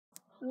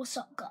What's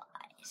up,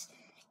 guys?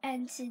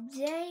 And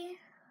today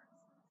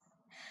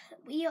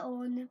we are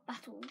on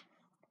Battle,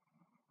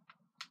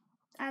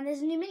 and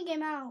there's a new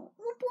minigame out.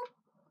 Whoop, whoop.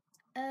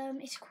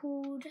 It's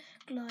called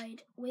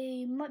Glide.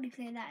 We might be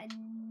playing that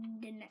in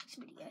the next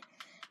video.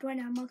 But right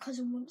now, my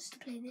cousin wants to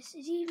play this.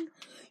 Is he even?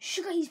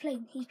 Sugar, he's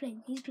playing. He's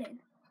playing.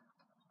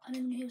 I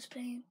didn't know he was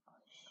playing.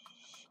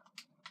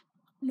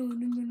 No.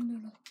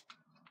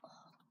 Oh,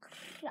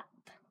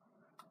 crap.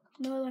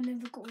 No, I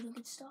never got all the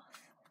good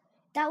stuff.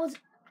 That was...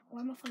 Why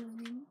am I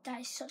following him?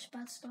 That is such a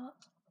bad start.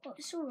 But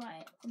it's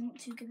alright. I'm not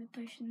too good with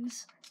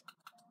potions.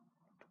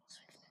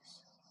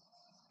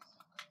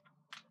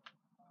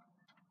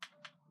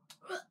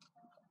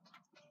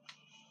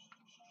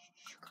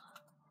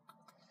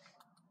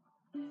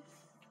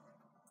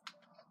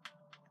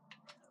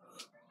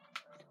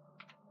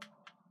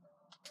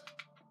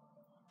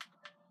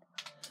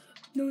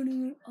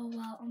 No. Oh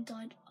wow,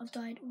 I've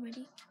died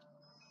already.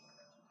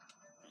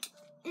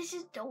 This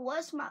is the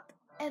worst map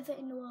ever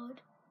in the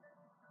world.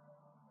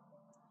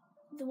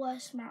 The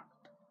worst map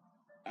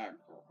ever.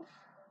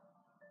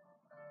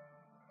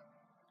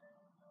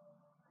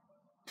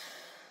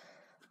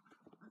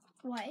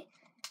 Right.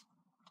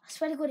 I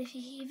swear to God, if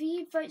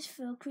he votes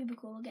for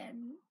Cubicle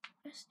again,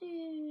 let's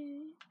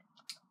do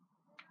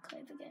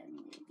Cove again,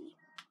 maybe.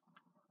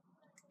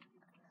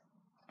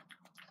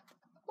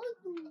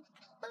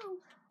 Oh.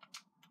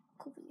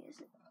 Cool thing,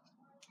 isn't it?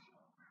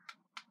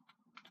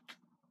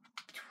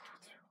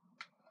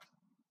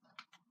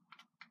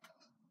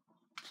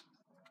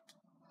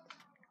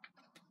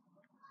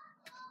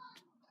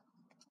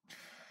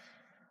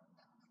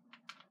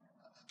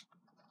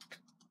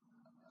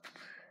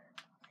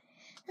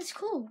 That's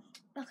cool.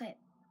 Okay,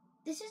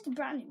 this is the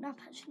brand new map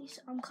actually,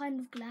 so I'm kind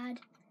of glad.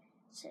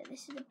 So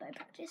this is a bow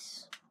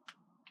practice.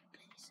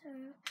 So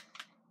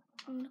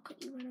I'm gonna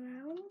quickly run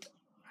around,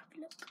 have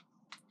a look.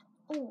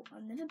 Oh,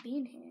 I've never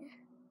been here.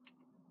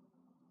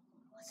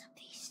 What's up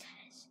these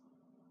stairs?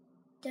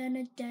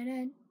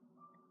 Dun.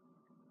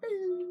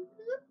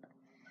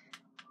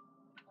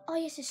 Oh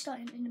yes, it's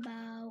starting in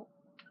about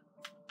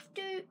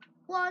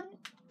 1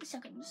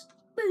 seconds.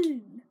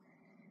 Boom.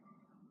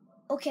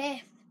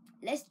 Okay,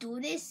 let's do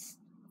this.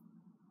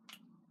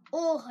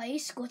 Oh, hi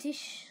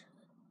Scottish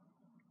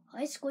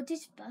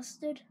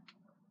bastard.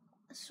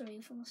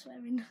 Sorry for my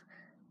swearing.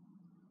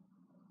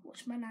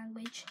 Watch my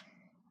language.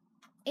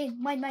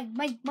 In mine.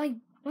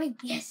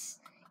 Yes,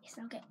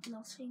 I'll get the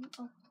last thing.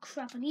 Oh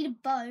crap, I need a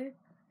bow.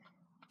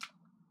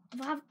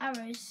 If I have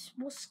arrows,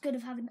 what's good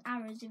of having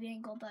arrows if you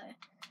ain't got a bow?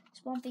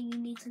 It's one thing you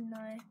need to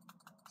know.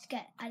 Is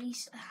get at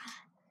least a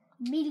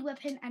melee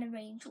weapon and a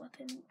ranged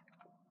weapon.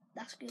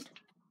 That's good.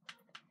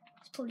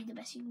 It's probably the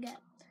best you can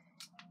get.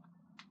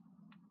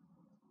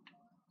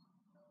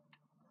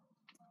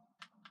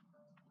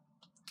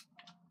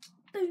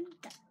 Boom,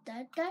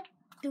 da,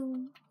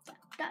 doom,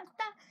 da.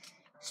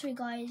 Sorry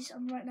guys,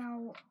 I'm right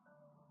now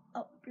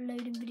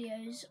uploading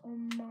videos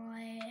on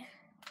my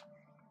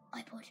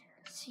iPod.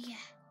 So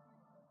yeah,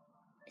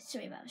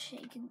 sorry about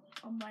shaking.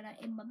 I'm right now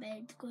in my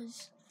bed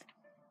because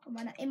I'm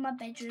right now in my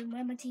bedroom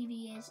where my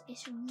TV is.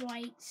 It's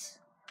right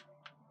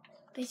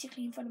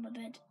basically in front of my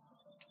bed.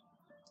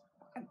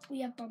 And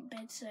we have bunk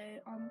beds, so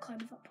I'm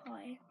kind of up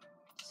high.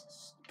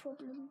 That's the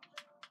problem.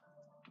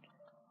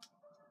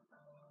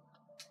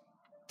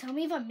 Tell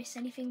me if I miss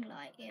anything,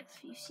 like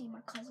if you see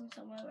my cousin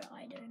somewhere where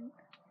I don't.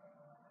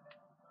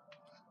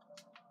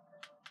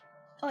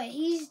 Oh yeah,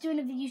 he's doing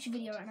a YouTube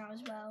video right now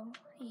as well.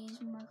 He's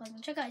my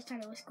cousin. Check out his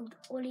channel, it's called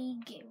Ollie.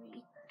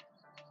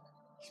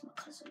 He's my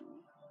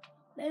cousin.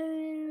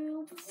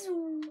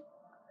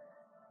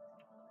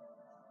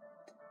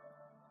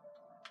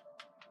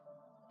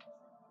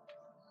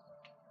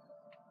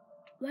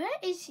 Where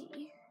is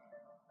he?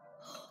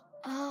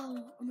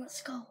 Oh, on that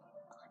skull.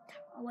 Oh, damn,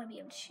 I won't be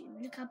able to shoot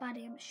him. Look how bad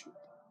I am at shooting.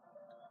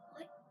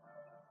 Wait.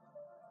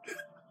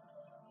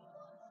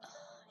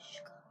 Oh,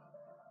 sugar.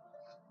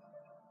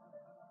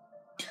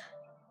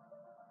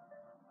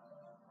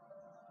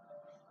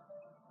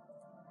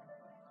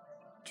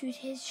 Dude,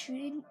 his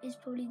shooting is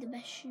probably the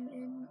best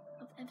shooting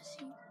I've ever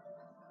seen.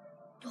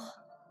 Oh.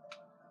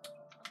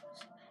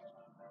 So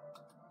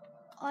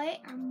bad. I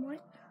am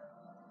right.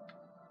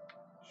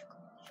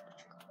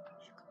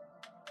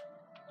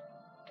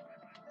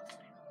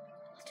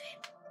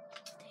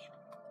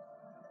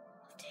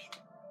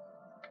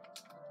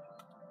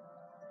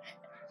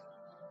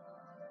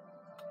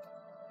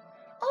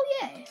 Oh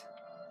yeah!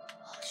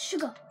 Oh,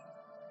 sugar!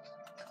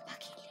 Come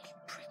back here,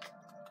 little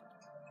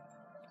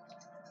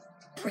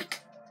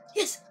prick.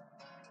 Yes!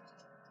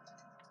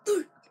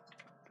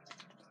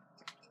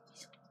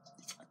 He's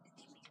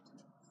underneath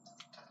me.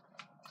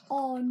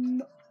 Oh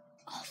no.